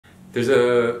There's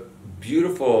a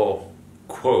beautiful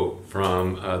quote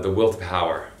from The Will to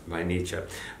Power by Nietzsche,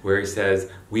 where he says,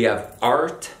 "We have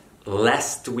art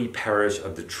lest we perish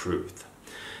of the truth."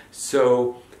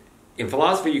 So in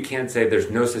philosophy, you can't say there's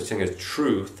no such thing as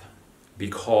truth,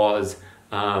 because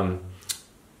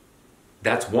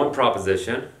that's one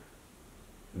proposition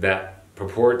that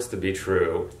purports to be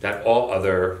true, that all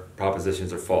other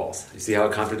propositions are false. You see how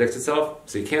it contradicts itself?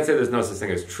 So you can't say there's no such thing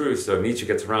as truth, so Nietzsche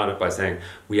gets around it by saying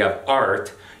we have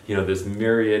art, this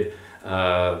myriad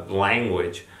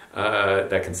language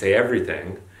that can say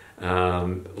everything,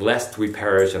 lest we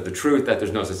perish of the truth, that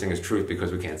there's no such thing as truth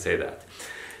because we can't say that.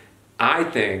 I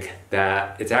think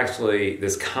that it's actually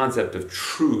this concept of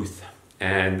truth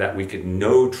and that we could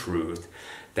know truth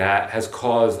that has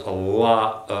caused a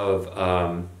lot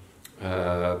of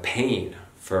pain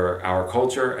for our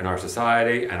culture and our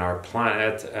society and our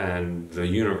planet and the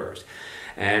universe.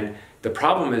 And the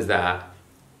problem is that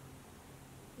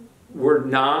we're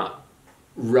not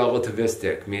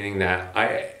relativistic, meaning that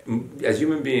as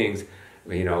human beings,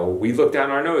 we look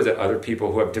down our nose at other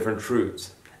people who have different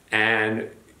truths. And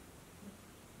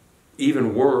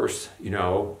even worse,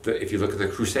 if you look at the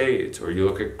Crusades, or you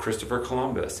look at Christopher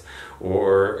Columbus,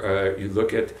 or you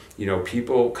look at,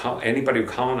 people, anybody who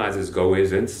colonizes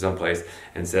goes into someplace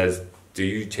and says, "Do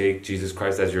you take Jesus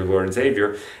Christ as your Lord and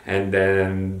Savior?" And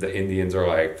then the Indians are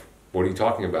like, "What are you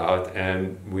talking about?"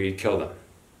 And we kill them,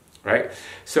 right?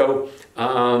 So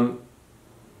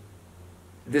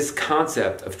this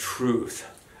concept of truth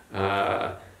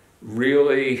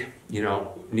really,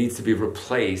 needs to be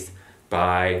replaced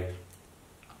by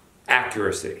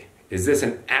accuracy. Is this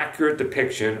an accurate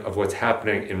depiction of what's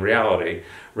happening in reality,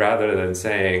 rather than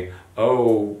saying,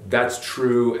 "Oh, that's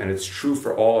true, and it's true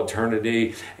for all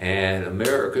eternity, and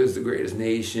America is the greatest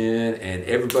nation, and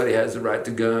everybody has the right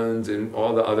to guns," and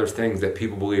all the other things that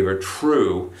people believe are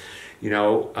true.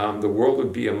 The world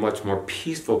would be a much more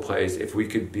peaceful place if we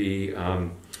could be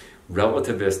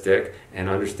relativistic and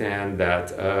understand that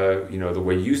the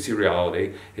way you see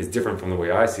reality is different from the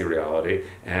way I see reality,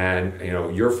 and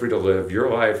you're free to live your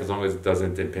life as long as it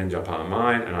doesn't impinge upon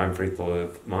mine, and I'm free to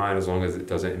live mine as long as it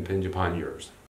doesn't impinge upon yours.